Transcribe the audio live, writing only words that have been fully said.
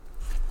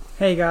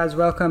Hey guys,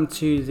 welcome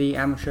to the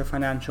Amateur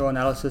Financial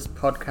Analysis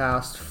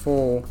podcast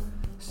for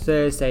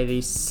Thursday, the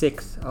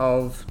 6th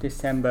of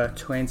December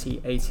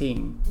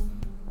 2018.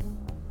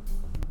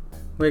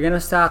 We're going to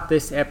start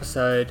this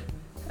episode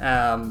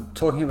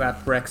talking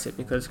about Brexit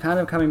because it's kind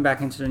of coming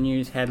back into the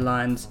news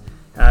headlines.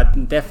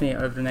 Definitely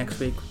over the next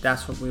week,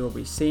 that's what we will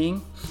be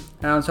seeing.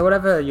 So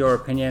whatever your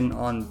opinion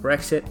on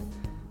Brexit,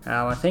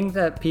 I think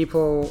that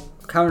people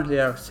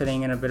currently are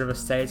sitting in a bit of a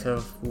state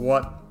of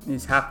what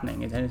is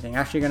happening. Is anything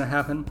actually going to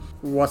happen?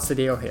 What's the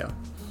deal here?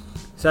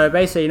 So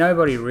basically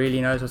nobody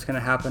really knows what's going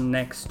to happen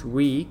next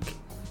week,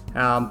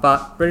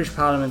 but British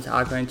Parliament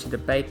are going to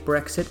debate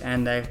Brexit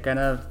and they're going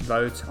to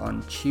vote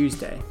on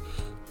Tuesday.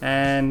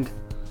 And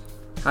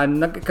I'm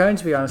not going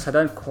to be honest, I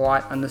don't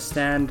quite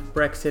understand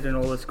Brexit and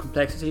all its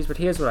complexities, but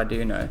here's what I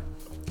do know.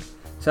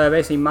 So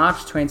basically March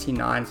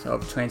 29th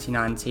of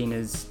 2019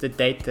 is the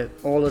date that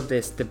all of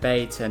this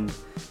debate and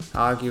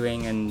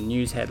arguing and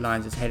news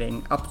headlines is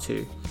heading up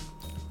to.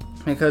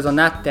 Because on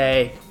that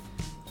day,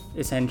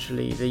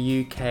 essentially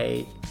the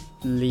UK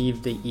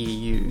leave the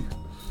EU.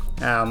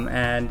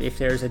 And if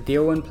there is a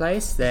deal in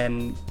place,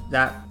 then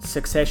that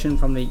succession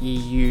from the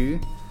EU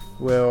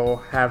will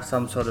have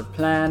some sort of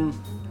plan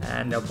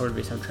and there'll probably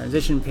be some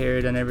transition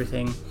period and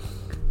everything.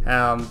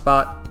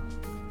 But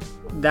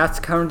that's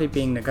currently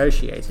being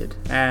negotiated,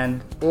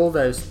 and all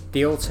those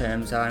deal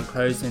terms are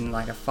enclosed in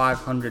like a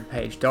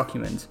 500-page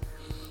document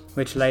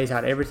which lays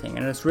out everything,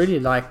 and it's really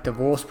like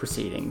divorce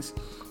proceedings,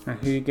 and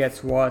who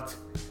gets what,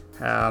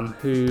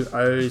 who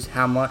owes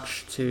how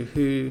much to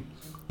who,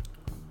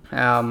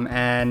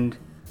 and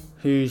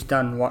who's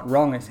done what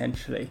wrong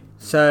essentially.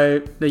 So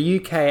the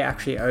UK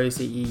actually owes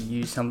the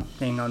EU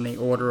something on the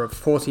order of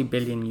 40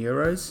 billion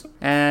euros,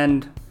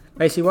 and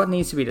basically what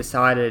needs to be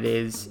decided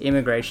is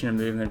immigration and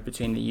movement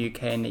between the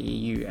UK and the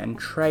EU and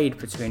trade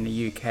between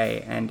the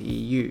UK and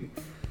EU.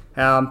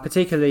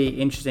 Particularly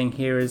interesting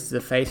here is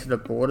the fate of the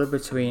border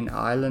between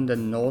Ireland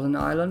and Northern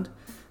Ireland,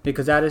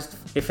 because that is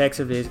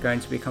effectively is going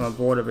to become a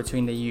border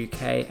between the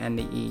UK and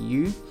the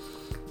EU.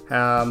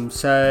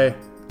 So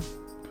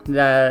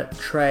the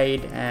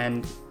trade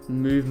and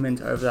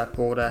movement over that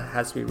border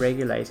has to be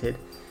regulated,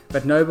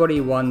 but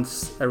nobody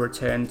wants a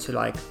return to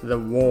like the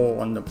wall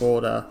on the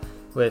border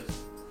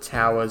with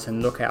towers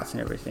and lookouts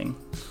and everything.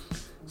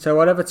 So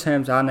whatever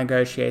terms are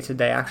negotiated,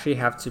 they actually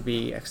have to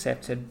be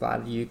accepted by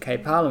the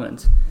UK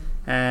Parliament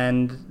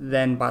and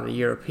then by the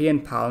European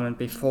Parliament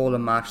before the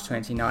March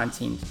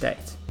 2019 date.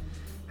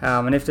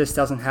 And if this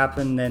doesn't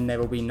happen, then there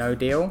will be no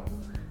deal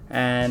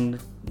and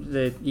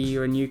the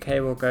EU and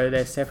UK will go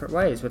their separate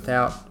ways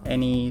without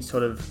any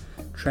sort of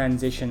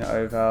transition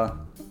over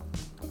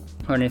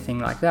or anything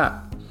like that.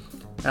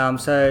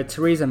 So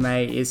Theresa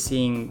May is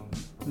seeing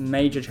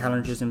major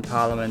challenges in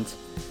Parliament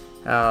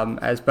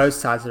as both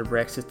sides of the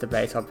Brexit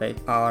debate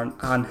are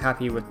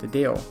unhappy with the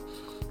deal.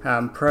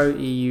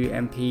 Pro-EU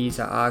MPs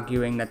are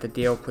arguing that the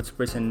deal puts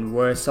Britain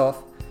worse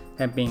off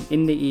than being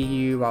in the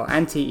EU, while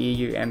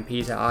anti-EU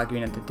MPs are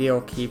arguing that the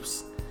deal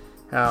keeps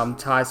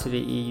ties to the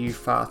EU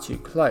far too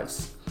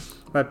close.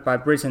 But by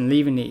Britain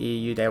leaving the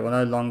EU, they will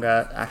no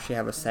longer actually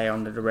have a say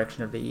on the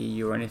direction of the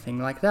EU or anything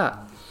like that.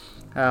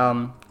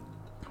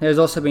 There's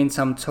also been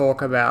some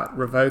talk about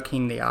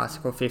revoking the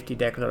Article 50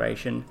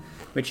 declaration,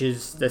 which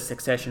is the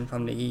succession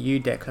from the EU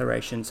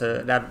declaration, so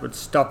that would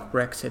stop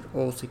Brexit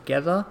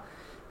altogether.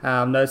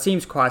 Though it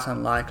seems quite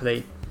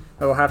unlikely,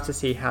 but we'll have to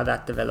see how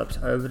that develops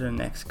over the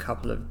next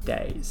couple of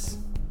days.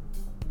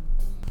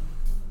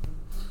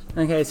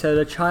 Okay, so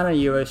the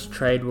China-US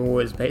trade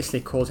war is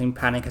basically causing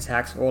panic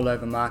attacks all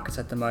over markets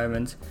at the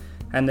moment,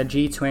 and the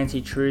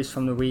G20 truce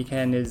from the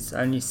weekend is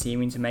only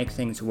seeming to make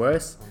things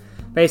worse.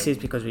 Basically,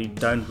 it's because we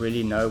don't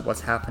really know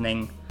what's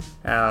happening.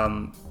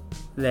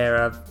 There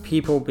are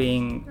people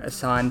being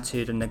assigned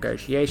to the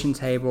negotiation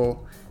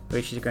table,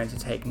 which is going to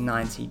take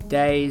 90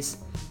 days,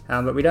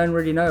 but we don't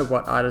really know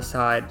what either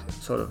side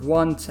sort of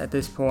wants at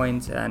this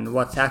point and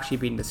what's actually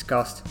been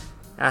discussed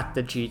at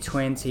the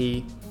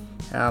G20.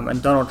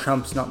 And Donald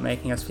Trump's not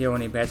making us feel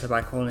any better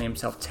by calling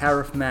himself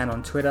Tariff Man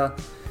on Twitter.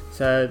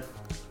 So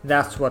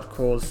that's what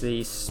caused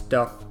the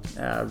stock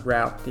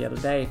rout the other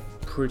day,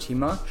 pretty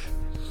much.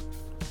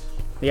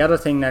 The other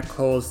thing that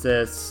caused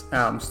this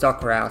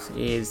stock rout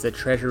is the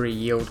Treasury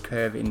yield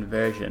curve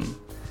inversion.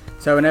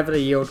 So whenever the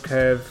yield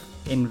curve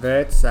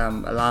inverts,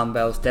 alarm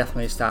bells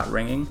definitely start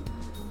ringing.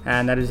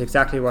 And that is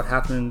exactly what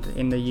happened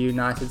in the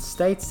United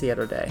States the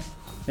other day.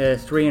 The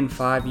 3 and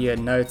 5 year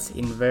notes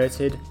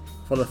inverted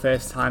for the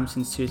first time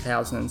since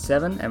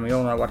 2007, and we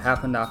all know what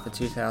happened after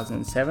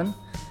 2007.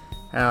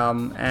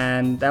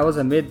 And that was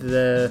amid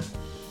the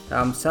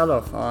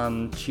sell-off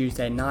on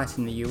Tuesday night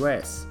in the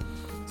US.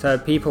 So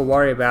people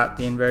worry about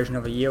the inversion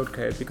of a yield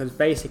curve because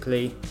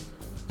basically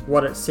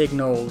what it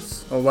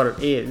signals, or what it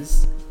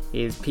is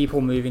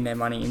people moving their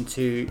money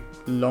into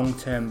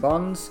long-term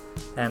bonds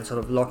and sort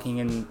of locking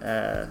in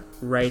a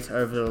rate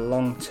over the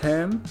long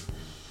term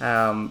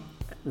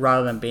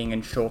rather than being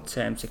in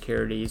short-term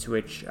securities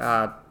which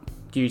are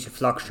due to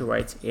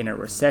fluctuate in a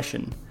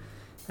recession.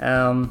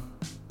 And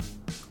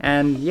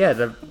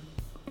yeah,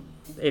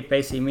 it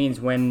basically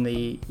means when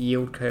the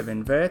yield curve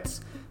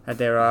inverts, that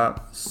there are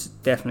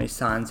definitely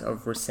signs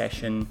of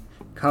recession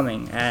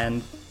coming.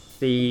 And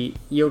the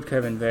yield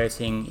curve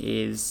inverting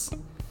is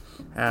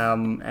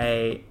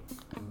a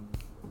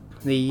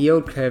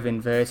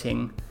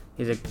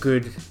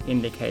good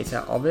indicator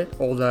of it.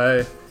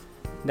 Although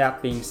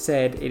that being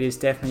said, it is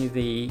definitely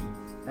the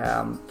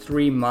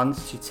 3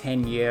 months to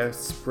 10 year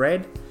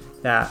spread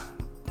that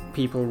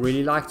people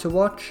really like to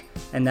watch,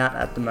 and that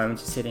at the moment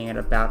is sitting at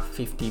about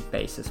 50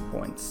 basis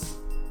points.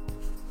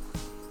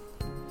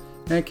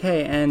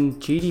 Okay, and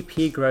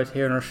GDP growth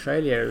here in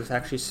Australia has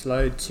actually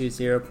slowed to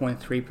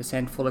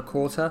 0.3% for the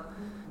quarter,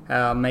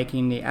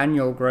 making the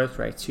annual growth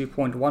rate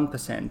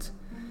 2.1%.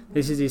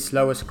 This is the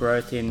slowest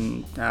growth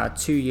in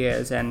 2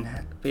 years and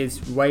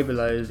is way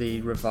below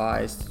the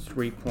revised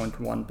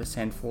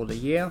 3.1% for the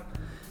year.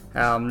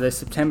 The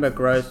September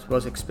growth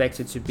was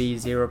expected to be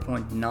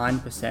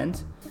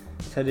 0.9%,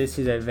 so this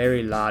is a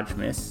very large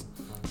miss.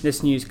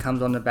 This news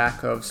comes on the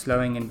back of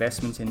slowing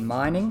investments in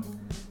mining,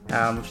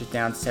 which is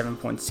down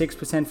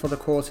 7.6% for the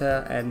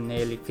quarter and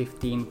nearly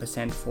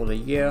 15% for the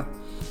year.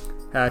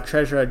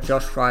 Treasurer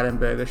Josh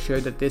Frydenberg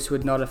showed that this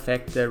would not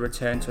affect the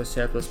return to a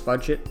surplus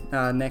budget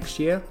next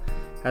year,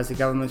 as the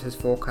government has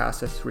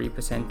forecast a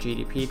 3%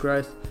 GDP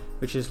growth,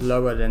 which is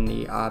lower than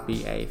the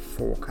RBA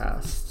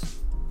forecast.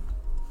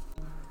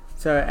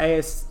 So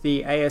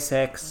the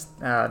ASX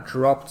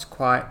dropped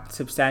quite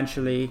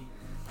substantially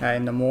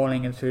in the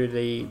morning and through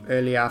the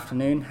early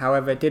afternoon.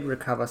 However, it did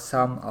recover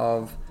some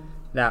of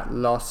that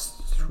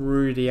loss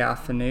through the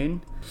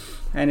afternoon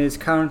and is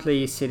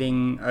currently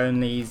sitting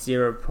only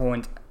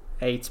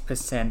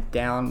 0.8%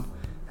 down.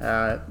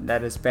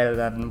 That is better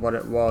than what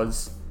it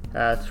was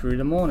through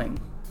the morning.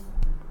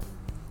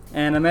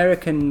 And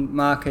American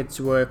markets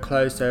were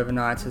closed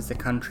overnight as the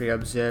country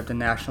observed a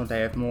national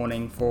day of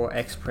mourning for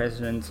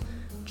ex-President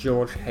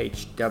George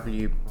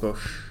H.W.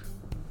 Bush.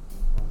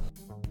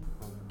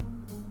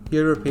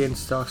 European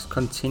stocks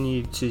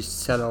continued to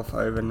sell off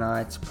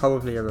overnight,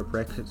 probably over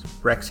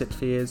Brexit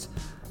fears,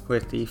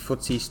 with the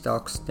FTSE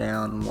stocks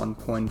down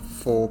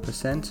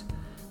 1.4%.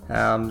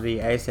 The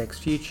ASX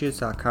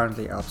futures are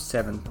currently up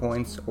 7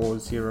 points or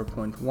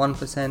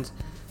 0.1%,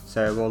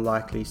 so we'll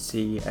likely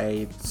see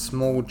a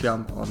small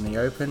jump on the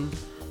open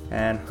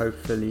and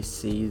hopefully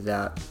see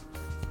that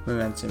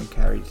momentum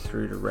carried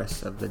through the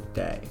rest of the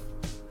day.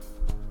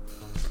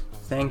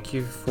 Thank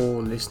you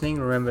for listening.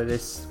 Remember,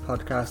 this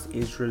podcast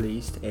is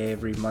released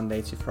every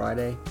Monday to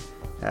Friday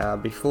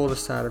before the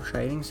start of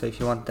trading. So if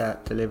you want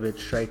that delivered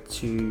straight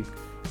to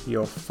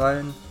your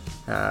phone,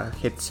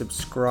 hit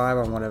subscribe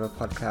on whatever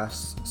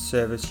podcast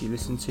service you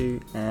listen to,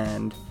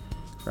 and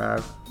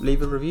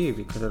leave a review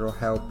because it'll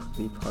help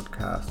the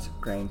podcast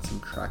gain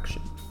some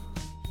traction.